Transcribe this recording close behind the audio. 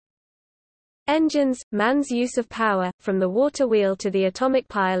Engines, Man's Use of Power, From the Water Wheel to the Atomic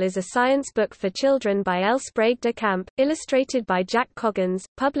Pile is a science book for children by L. Sprague de Camp, illustrated by Jack Coggins,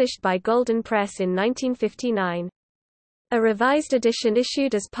 published by Golden Press in 1959. A revised edition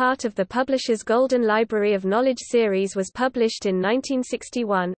issued as part of the publisher's Golden Library of Knowledge series was published in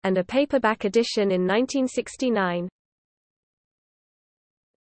 1961, and a paperback edition in 1969.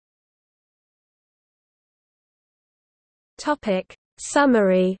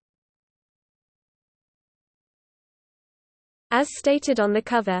 Summary. As stated on the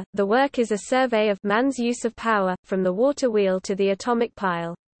cover, the work is a survey of man's use of power, from the water wheel to the atomic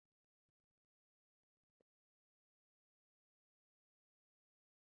pile.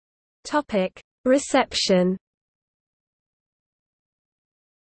 Reception.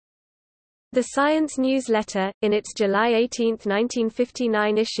 The Science Newsletter, in its July 18,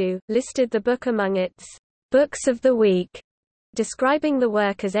 1959 issue, listed the book among its Books of the Week, describing the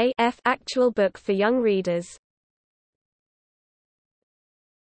work as a actual book for young readers.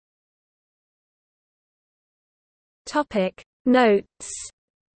 Notes.